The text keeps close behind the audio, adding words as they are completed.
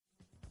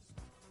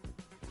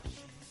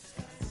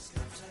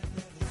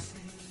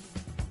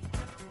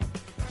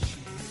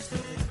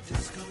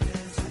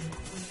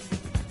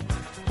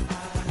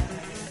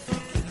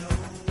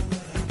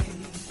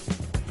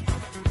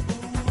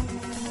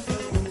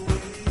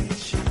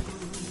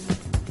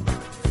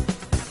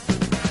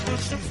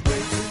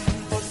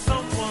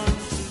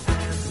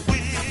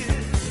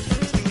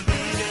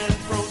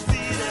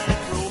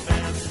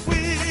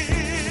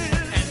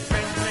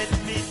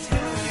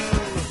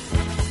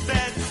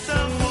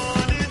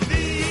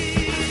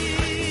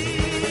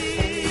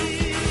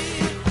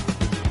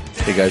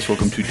Hey guys,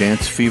 welcome to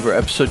Dance Fever,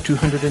 episode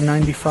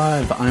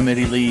 295. I'm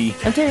Eddie Lee.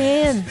 I'm Terry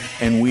Ann.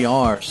 And we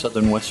are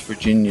Southern West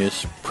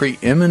Virginia's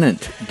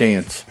preeminent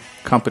dance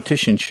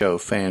competition show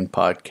fan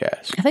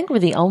podcast. I think we're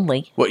the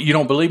only. What, you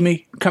don't believe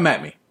me? Come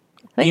at me.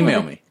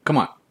 Email me. Come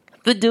on.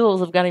 The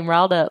duels have got him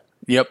riled up.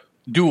 Yep,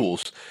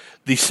 duels.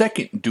 The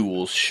second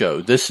duels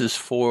show. This is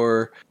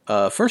for,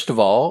 first of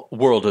all,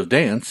 World of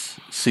Dance,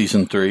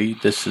 Season 3.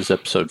 This is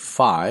Episode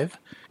 5.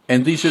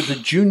 And these are the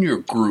junior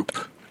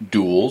group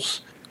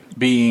duels,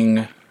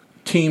 being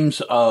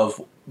teams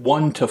of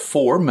 1 to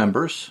 4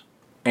 members.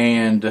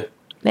 And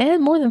They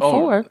had more than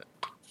 4.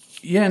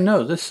 Yeah,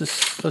 no, this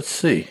is, let's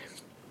see.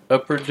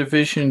 Upper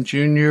Division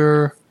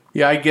Junior.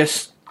 Yeah, I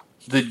guess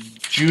the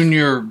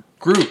junior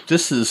group,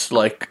 this is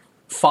like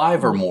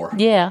 5 or more.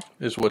 Yeah.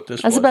 Is what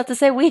this was. I was about to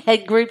say, we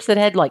had groups that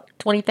had like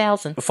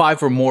 20,000.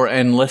 5 or more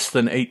and less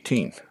than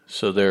 18.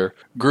 So they're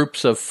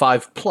groups of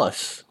 5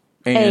 plus.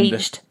 And,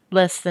 aged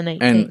less than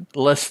 18. And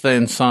less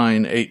than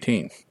sign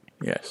 18.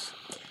 Yes.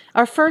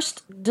 Our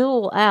first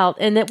duel out,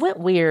 and it went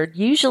weird.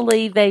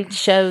 Usually they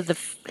show the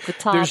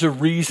top. There's a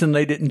reason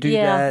they didn't do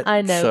that. Yeah,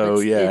 I know. So,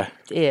 yeah.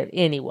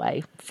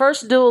 Anyway,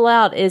 first duel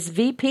out is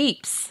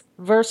V-Peeps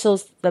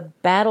versus the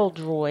Battle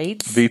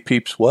Droids.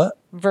 V-Peeps what?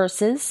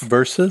 Versus?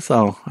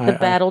 Oh. The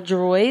Battle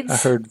Droids. I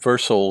heard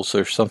Versals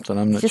or something.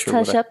 I'm not Just sure.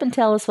 Just hush up and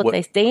tell us what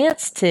they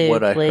dance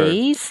to,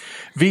 please.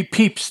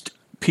 V-Peeps.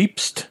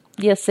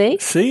 You see?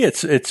 See,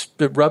 it's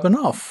rubbing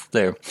off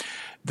there.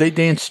 They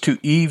dance to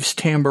Eve's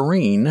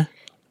Tambourine.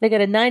 They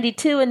got a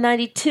 92, a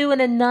 92,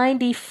 and a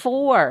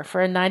 94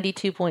 for a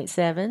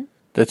 92.7.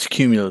 That's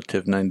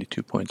cumulative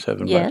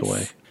 92.7, yes. By the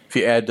way. If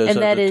you add those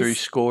other 3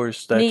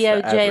 scores, that's Neo,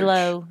 the average.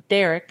 J-Lo,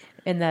 Derek,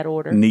 in that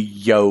order.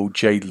 Neo,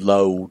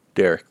 J-Lo,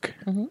 Derek.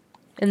 Mm-hmm.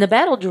 And the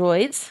Battle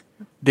Droids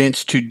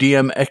dance to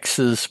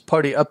DMX's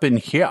Party Up in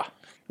Here.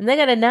 And they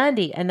got a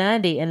 90, and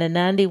a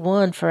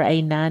 91 for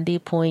a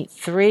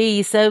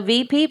 90.3. So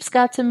V-Peeps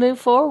got to move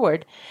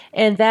forward.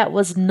 And that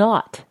was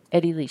not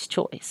Eddie Lee's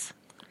choice.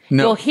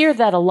 No. You'll hear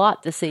that a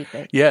lot this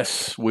evening.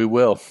 Yes, we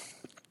will.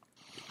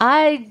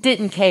 I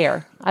didn't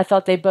care. I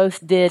thought they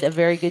both did a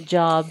very good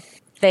job.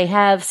 They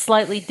have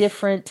slightly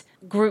different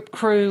group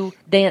crew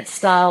dance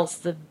styles.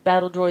 The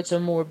Battle Droids are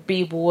more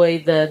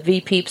b-boy. The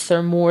V-Peeps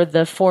are more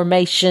the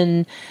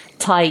formation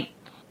type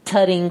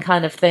tutting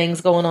kind of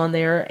things going on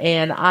there.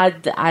 And I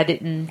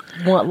didn't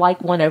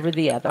like one over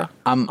the other.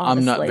 I'm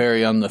not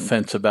very on the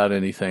fence about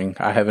anything.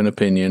 I have an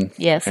opinion.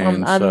 Yes,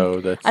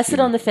 I sit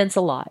on the fence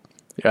a lot.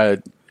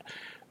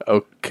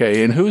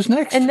 Okay, and who's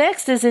next? And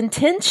next is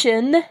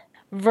Intention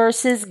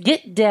versus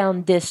Get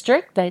Down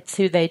District. That's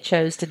who they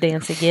chose to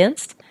dance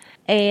against.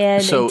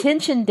 And so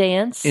Intention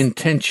dance.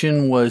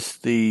 Intention was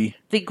the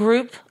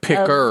group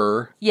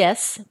picker.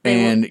 Yes.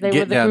 And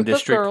Get Down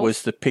District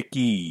was the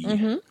pickee.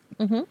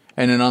 Mm-hmm, mm-hmm.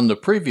 And then on the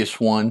previous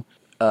one,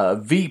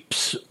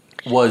 Veeps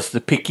was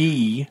the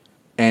pickee.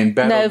 And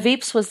no,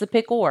 Veeps was the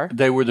picker.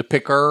 They were the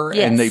picker,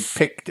 yes. And they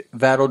picked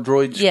Battle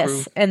Droids. Yes,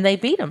 crew. And they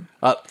beat them.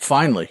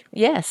 Finally.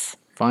 Yes.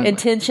 Finally.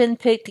 Intention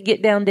picked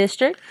Get Down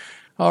District.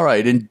 All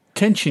right.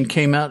 Intention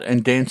came out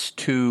and danced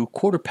to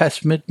Quarter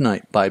Past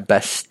Midnight by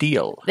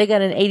Bastille. They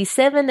got an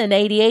 87, an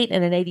 88,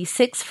 and an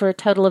 86 for a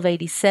total of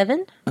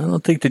 87. I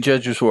don't think the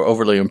judges were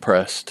overly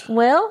impressed.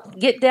 Well,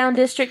 Get Down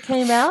District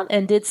came out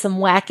and did some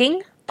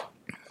whacking.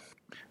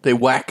 They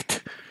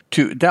whacked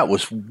to, that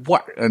was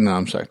what? No,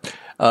 I'm sorry.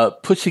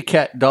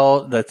 Pussycat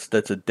Doll, that's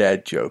a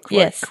dad joke.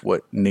 Yes. Like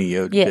what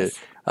Neo did.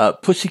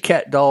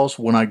 Pussycat Dolls,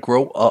 When I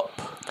Grow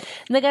Up.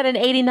 And they got an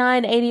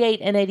 89, 88,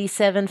 and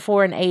 87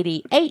 for an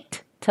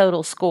 88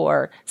 total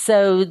score.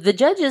 So the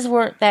judges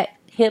weren't that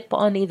hip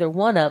on either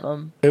one of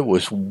them. It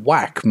was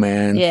whack,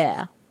 man.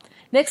 Yeah.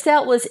 Next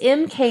out was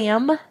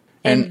MCAM,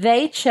 and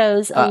they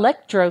chose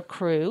Electro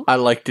Crew. I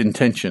liked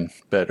Intention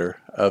better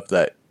of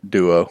that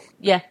duo.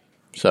 Yeah.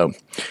 So,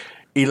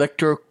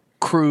 Electro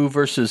Crew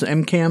versus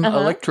MCAM.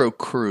 Electro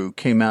Crew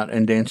came out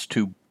and danced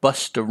to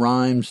Busta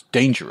Rhymes'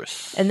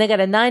 Dangerous. And they got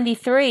a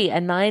 93,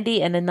 a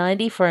 90, and a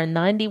 90 for a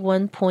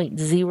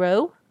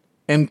 91.0.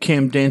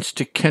 MCAM danced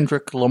to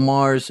Kendrick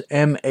Lamar's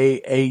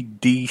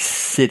MAAD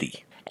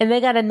City. And they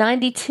got a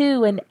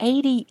 92, an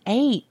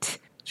 88.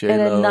 J-Lo.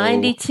 And a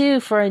 92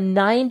 for a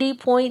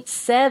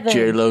 90.7.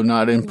 J-Lo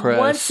not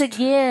impressed. Once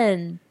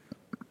again,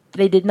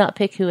 they did not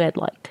pick who Ed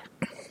liked.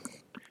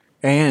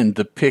 And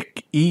the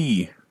Pick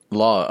E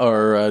law,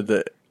 or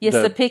the... Yes,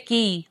 the Pick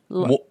E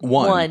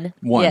won.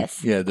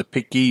 Yes. Yeah, the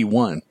Pick E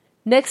won.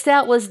 Next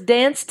out was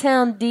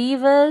Dancetown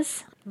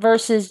Divas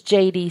versus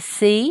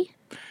JDC.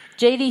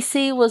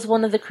 JDC was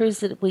one of the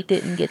crews that we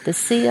didn't get to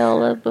see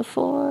all of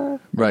before.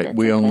 Right,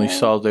 we only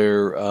saw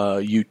their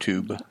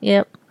YouTube.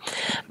 Yep.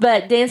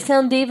 But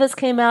Dancetown Divas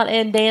came out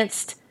and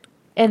danced,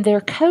 and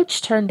their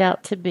coach turned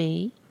out to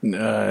be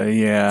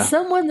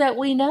someone that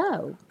we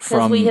know.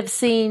 Because we have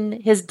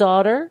seen his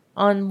daughter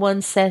on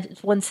one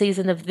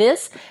season of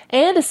this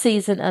and a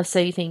season of So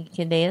You Think You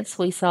Can Dance.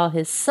 We saw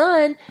his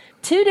son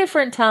 2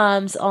 different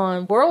times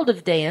on World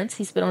of Dance.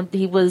 He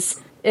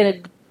was in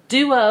a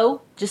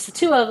duo, just the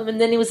two of them,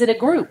 and then he was in a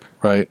group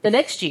Right. the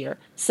next year.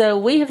 So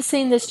we have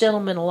seen this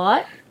gentleman a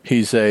lot.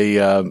 He's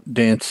a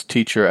dance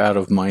teacher out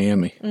of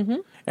Miami. Mm-hmm.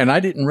 And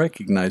I didn't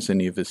recognize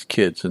any of his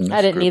kids in this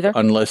I didn't group, either.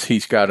 unless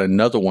he's got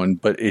another one,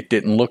 but it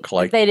didn't look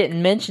like They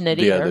didn't mention it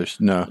the either. others.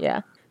 No.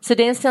 Yeah. So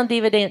Dancetown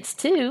Diva Dance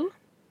 2.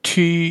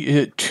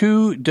 2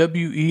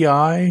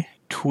 WEI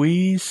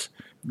Tweez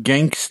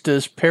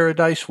Gangsta's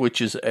Paradise, which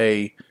is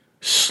a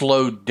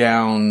slowed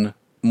down,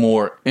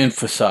 more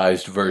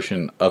emphasized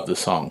version of the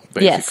song,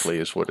 basically,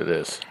 is what it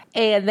is.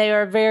 And they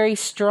are a very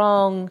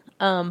strong,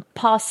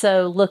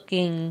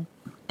 Paso-looking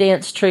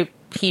dance troupe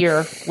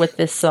here with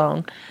this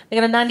song. They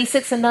got a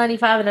 96, a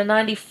 95, and a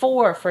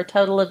 94 for a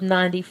total of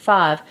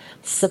 95.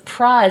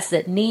 Surprised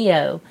that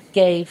Neo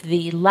gave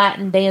the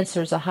Latin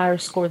dancers a higher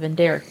score than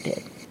Derek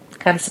did.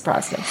 Kind of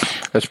surprised me.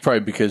 That's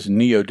probably because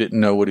Neo didn't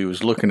know what he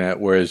was looking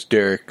at, whereas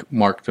Derek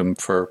marked him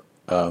for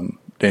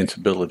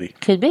danceability.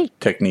 Could be.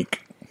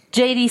 Technique.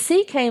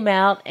 JDC came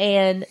out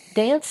and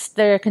danced,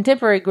 their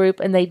contemporary group,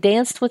 and they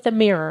danced with a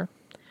mirror.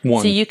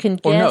 One. So you can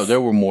guess. Oh, no,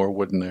 there were more,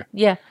 wasn't there?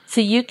 Yeah.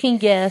 So you can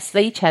guess.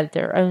 They each had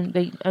their own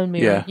mirror.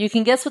 Yeah. You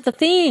can guess what the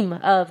theme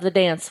of the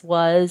dance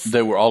was.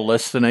 They were all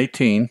less than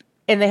 18.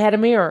 And they had a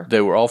mirror.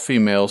 They were all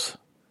females,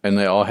 and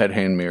they all had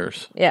hand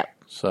mirrors. Yeah.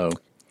 So,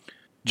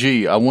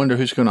 gee, I wonder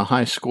who's going to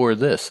high score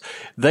this.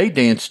 They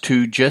danced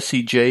to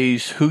Jessie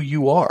J's Who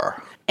You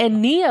Are.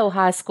 And Neo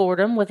high scored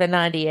them with a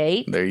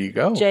 98. There you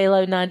go.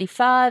 J-Lo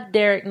 95.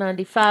 Derek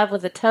 95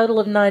 with a total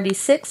of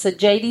 96. So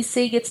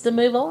JDC gets to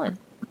move on.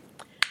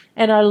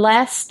 And our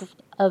last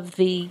of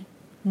the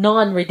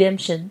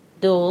non-redemption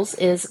duels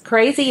is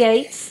Crazy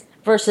Eights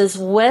versus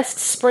West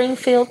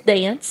Springfield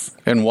Dance.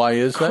 And why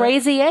is that?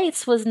 Crazy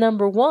Eights was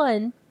number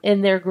 1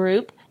 in their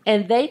group,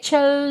 and they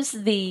chose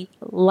the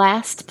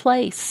last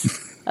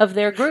place of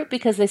their group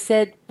because they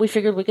said we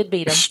figured we could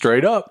beat them.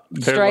 Straight up.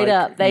 They're Straight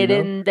like, up, they you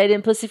know,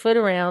 didn't pussyfoot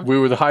around. We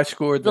were the high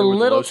score. The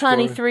little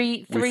tiny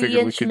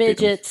three-inch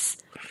midgets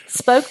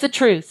spoke the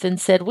truth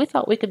and said we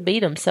thought we could beat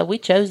them, so we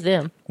chose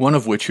them. One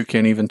of which who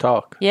can't even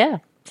talk. Yeah,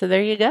 so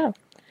there you go.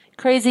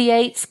 Crazy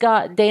Eights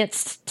got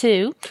danced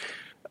to.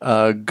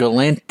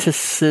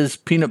 Galantis's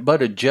Peanut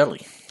Butter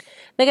Jelly.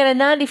 They got a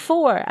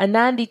 94, a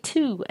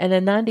 92, and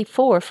a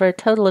 94 for a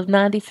total of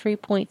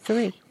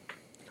 93.3.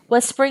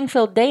 West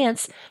Springfield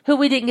Dance, who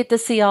we didn't get to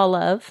see all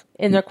of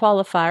in their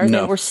qualifier.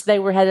 No.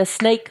 They had a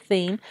snake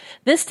theme.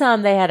 This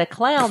time they had a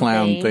clown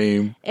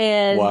theme.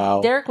 And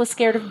Wow. Derek was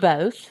scared of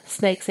both,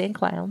 snakes and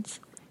clowns.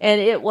 And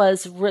it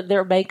was,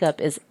 their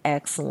makeup is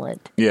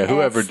excellent. Yeah,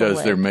 whoever does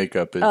Excellent. their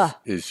makeup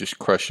is just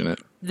crushing it.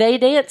 They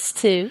danced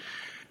to.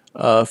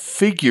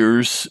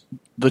 Figures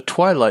The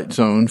Twilight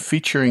Zone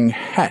featuring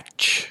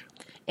Hatch.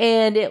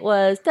 And it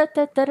was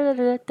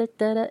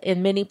da-da-da-da-da-da-da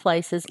in many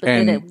places, but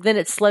And then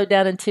it slowed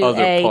down into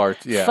other a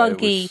parts, yeah,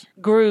 funky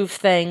groove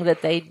thing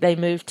that they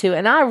moved to.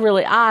 And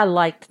I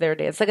liked their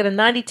dance. They got a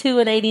 92,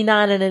 an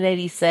 89, and an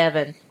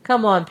 87.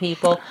 Come on,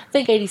 people. I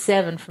think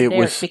 87 for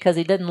Derek because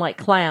he didn't like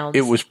clowns.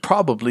 It was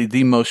probably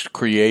the most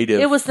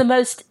creative. It was the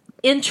most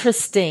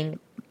interesting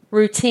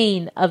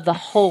routine of the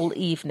whole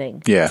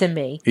evening to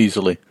me.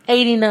 Easily.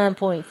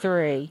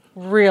 89.3.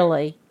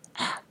 Really.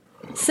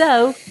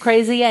 So,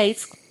 Crazy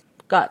Eights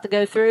got to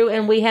go through,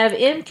 and we have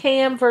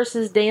MCAM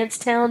versus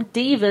Dancetown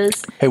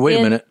Divas. Hey, wait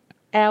a minute.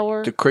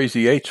 The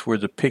Crazy Eights were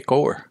the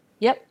pick-or.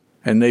 Yep.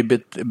 And they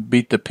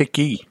beat the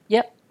pick-e.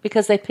 Yep,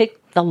 because they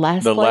picked the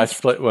last place.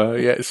 Last place. Well,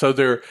 yeah. So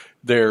their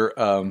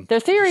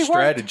theory strategy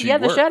worked. Yeah,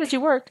 worked. their strategy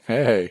worked.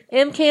 Hey.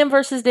 MCAM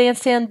versus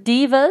Dancetown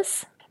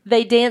Divas.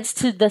 They danced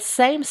to the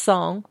same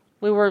song.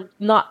 We were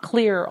not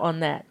clear on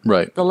that.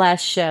 Right. The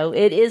last show.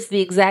 It is the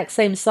exact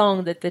same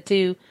song that the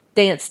two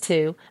danced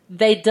to.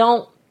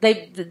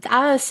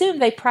 I assume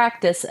they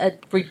practice a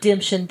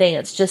redemption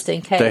dance just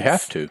in case. They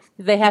have to.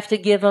 They have to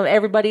give them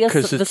everybody else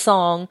the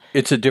song.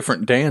 It's a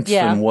different dance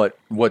than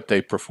what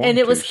they perform. And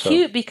it was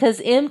cute because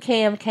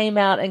MCAM came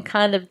out and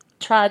kind of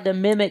tried to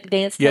mimic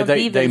Dancetown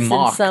Divas they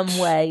mocked in some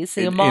ways.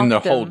 in the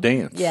whole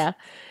dance. Yeah.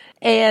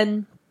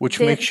 And which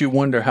makes you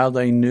wonder how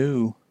they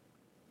knew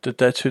that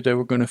that's who they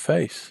were going to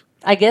face.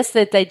 I guess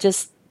that they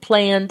just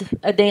planned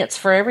a dance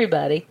for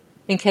everybody.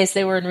 In case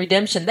they were in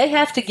redemption, they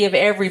have to give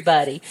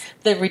everybody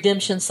the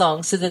redemption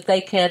song so that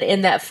they can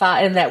in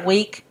that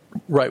week.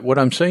 Right. What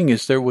I'm saying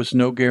is there was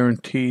no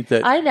guarantee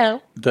that I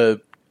know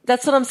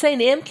that's what I'm saying.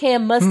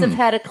 MCAM must have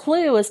had a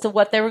clue as to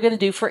what they were going to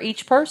do for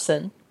each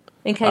person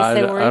in case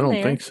they were in there. I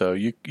don't think so.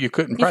 You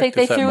couldn't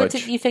practice that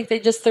much. You think they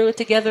just threw it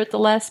together at the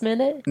last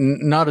minute?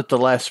 Not at the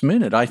last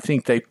minute. I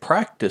think they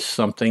practiced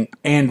something,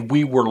 and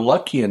we were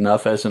lucky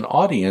enough as an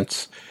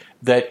audience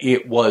that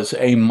it was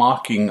a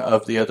mocking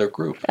of the other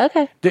group.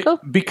 Okay,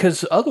 cool.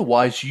 Because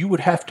otherwise you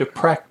would have to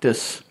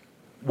practice,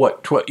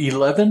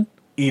 11?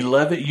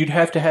 11? You'd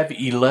have to have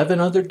 11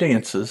 other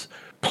dances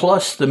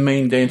plus the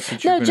main dance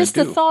that you're going to do. No, just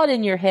the thought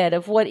in your head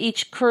of what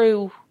each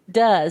group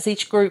does.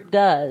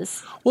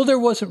 Well, there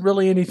wasn't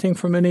really anything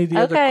from any of the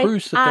other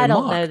crews that they I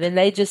don't mocked. know. Then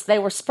they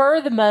were spur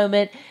of the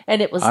moment,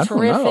 and it was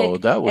terrific. Don't know.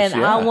 That was,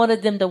 and I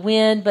wanted them to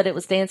win, but it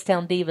was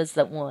Dancetown Divas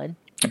that won.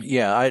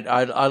 Yeah,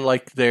 I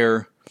like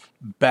their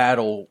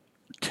battle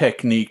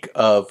technique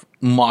of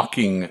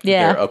mocking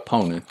their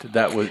opponent.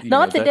 That was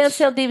not that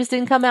Dancehall Divas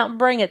didn't come out and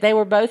bring it. They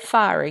were both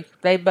fiery.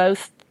 They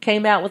both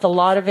came out with a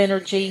lot of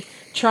energy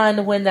trying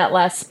to win that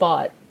last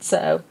spot.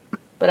 So,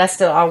 but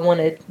I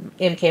wanted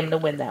MCAM to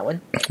win that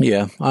one.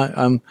 Yeah,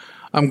 I'm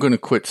going to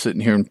quit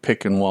sitting here and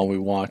picking while we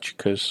watch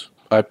because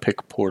I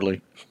pick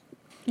poorly.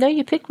 No,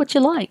 you pick what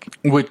you like.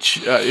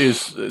 Which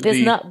is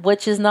not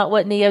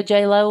what Neo,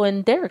 J-Lo,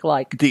 and Derek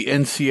like. The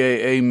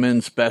NCAA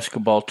men's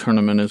basketball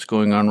tournament is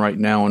going on right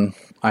now, and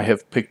I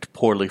have picked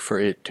poorly for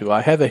it too. I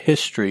have a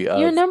history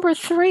of... You're number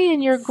 3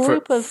 in your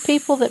group of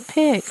people that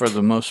pick. For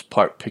the most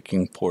part,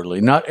 picking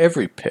poorly. Not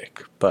every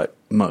pick, but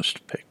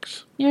most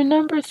picks. You're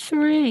number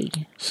 3.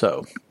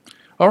 So,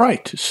 all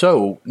right.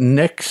 So,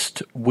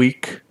 next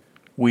week,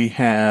 we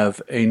have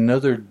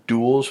another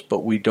duels,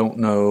 but we don't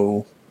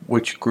know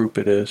which group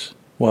it is.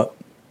 What?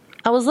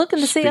 I was looking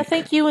to see. I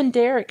think you and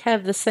Derek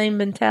have the same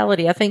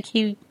mentality. I think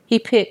he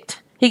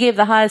gave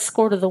the highest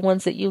score to the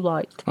ones that you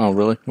liked. Oh,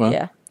 really? Well,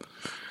 yeah.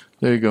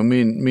 There you go.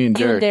 Me and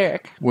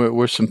Derek.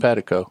 We're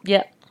simpatico.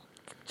 Yep.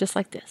 Just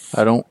like this.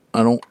 I don't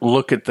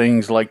look at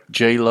things like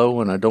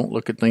J-Lo, and I don't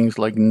look at things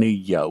like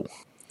Neo.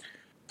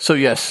 So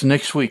yes,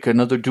 next week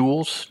another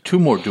duels, 2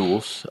 more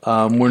duels.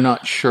 We're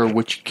not sure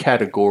which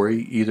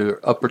category, either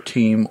upper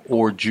team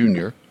or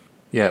junior.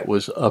 Yeah, it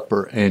was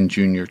upper and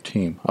junior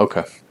team.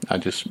 Okay. I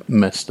just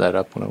messed that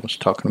up when I was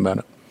talking about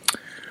it.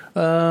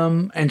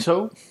 And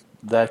so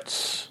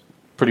that's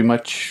pretty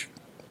much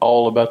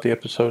all about the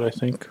episode, I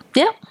think.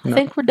 Yeah, I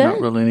think we're done.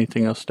 Not really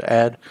anything else to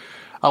add.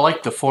 I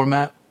like the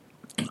format.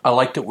 I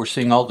like that we're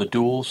seeing all the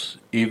duels,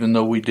 even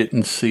though we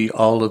didn't see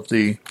all of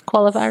the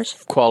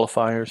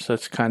qualifiers.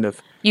 That's kind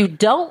of you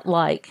don't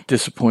like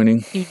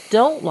disappointing. You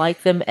don't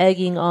like them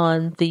egging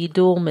on the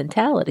duel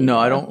mentality. No,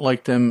 I don't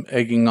like them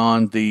egging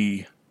on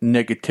the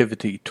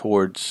negativity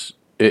towards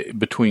it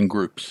between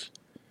groups.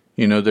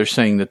 You know, they're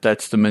saying that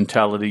that's the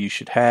mentality you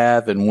should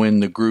have, and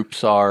when the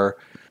groups are,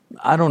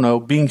 I don't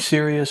know, being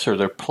serious or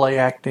they're play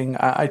acting.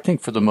 I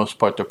think for the most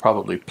part they're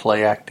probably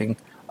play acting.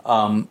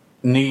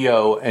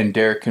 Neo and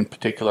Derek in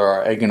particular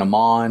are egging them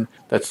on.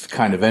 That's the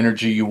kind of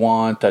energy you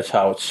want. That's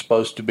how it's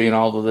supposed to be and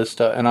all of this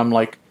stuff. And I'm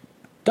like,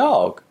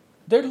 dog,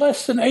 they're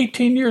less than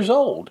 18 years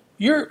old.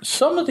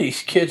 Some of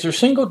these kids are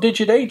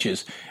single-digit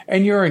ages,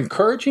 and you're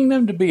encouraging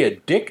them to be a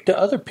dick to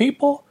other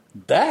people?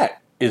 That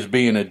is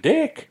being a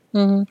dick.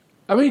 Mm-hmm.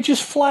 I mean,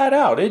 just flat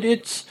out.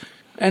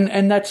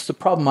 And that's the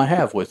problem I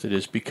have with it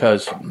is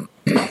because,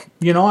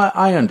 you know,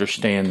 I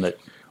understand that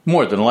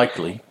more than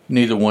likely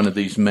neither one of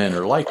these men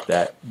are like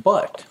that,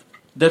 but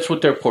that's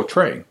what they're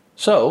portraying.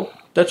 So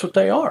that's what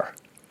they are.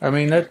 I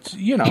mean, that's,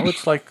 you know,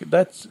 it's like,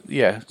 that's,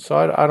 yeah. So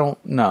I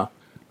don't know.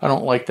 I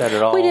don't like that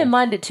at all. We didn't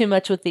mind it too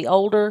much with the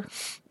older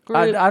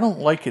group. I don't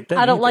like it then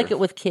I don't either. like it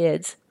with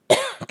kids.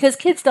 Because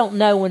kids don't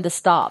know when to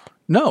stop.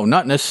 No,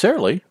 not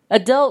necessarily.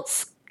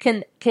 Adults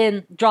can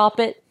drop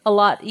it a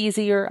lot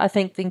easier, I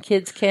think, than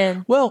kids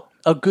can. Well,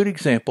 a good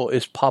example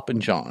is Poppin'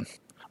 John.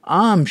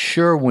 I'm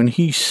sure when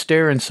he's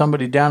staring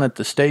somebody down at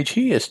the stage,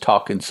 he is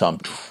talking some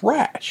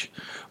trash.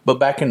 But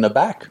back in the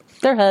back,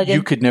 they're hugging.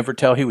 You could never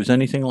tell he was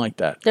anything like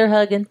that. They're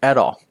hugging. At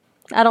all.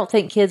 I don't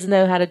think kids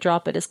know how to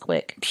drop it as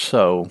quick.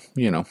 So,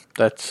 you know,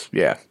 that's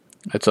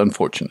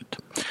unfortunate.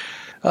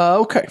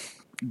 Okay.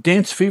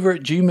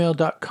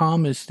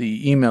 dancefever@gmail.com is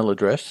the email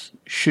address,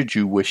 should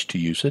you wish to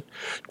use it.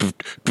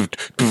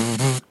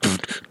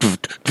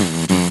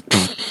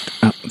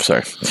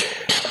 Sorry.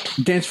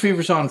 Dance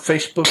Fever's on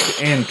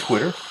Facebook and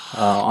Twitter.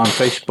 On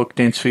Facebook,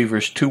 Dance Fever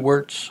is 2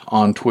 words.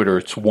 On Twitter,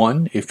 it's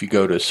 1 if you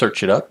go to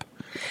search it up.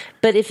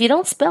 But if you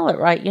don't spell it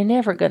right, you're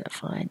never going to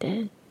find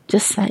it.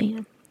 Just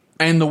saying.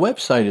 And the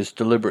website is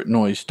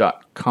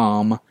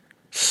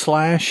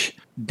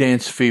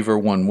deliberatenoise.com/dancefever,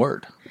 1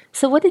 word.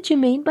 So what did you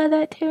mean by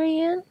that, Terry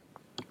Ann?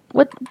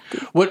 What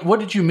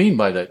did you mean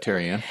by that,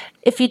 Terry Ann?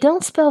 If you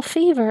don't spell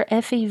fever,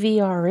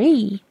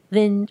 F-E-V-R-E,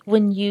 then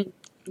when you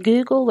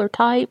Google or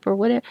type or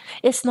whatever,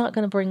 it's not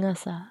going to bring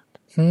us up.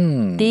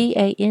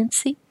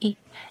 DANCEFEVRE.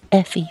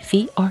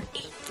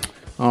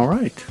 All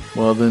right.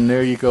 Well, then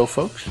there you go,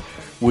 folks.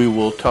 We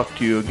will talk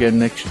to you again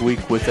next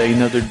week with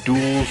another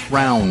duels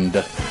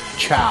round.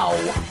 Ciao.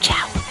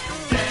 Ciao.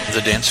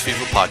 The Dance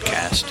Fever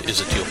podcast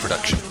is a Teal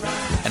production,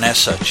 and as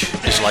such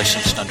is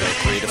licensed under a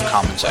Creative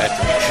Commons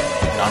Attribution,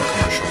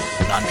 Non-Commercial,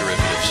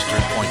 Non-Derivatives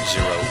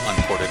 3.0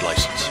 Unported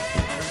license.